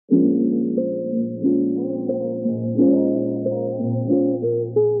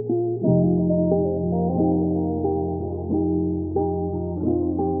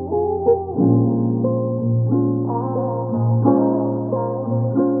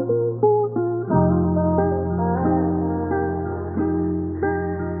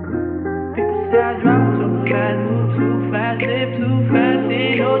too fast, live too fast.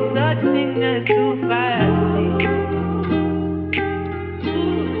 Ain't no such thing as too fast.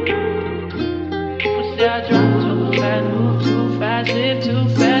 People say I drive too fast, move too fast, live too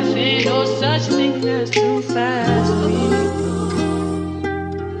fast. Ain't no such thing as too fast.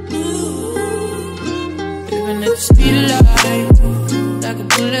 Living at the speed of light, like a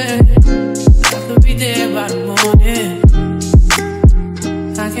bullet. I could be there by the morning.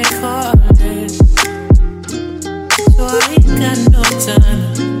 I can't call it, so I ain't got no time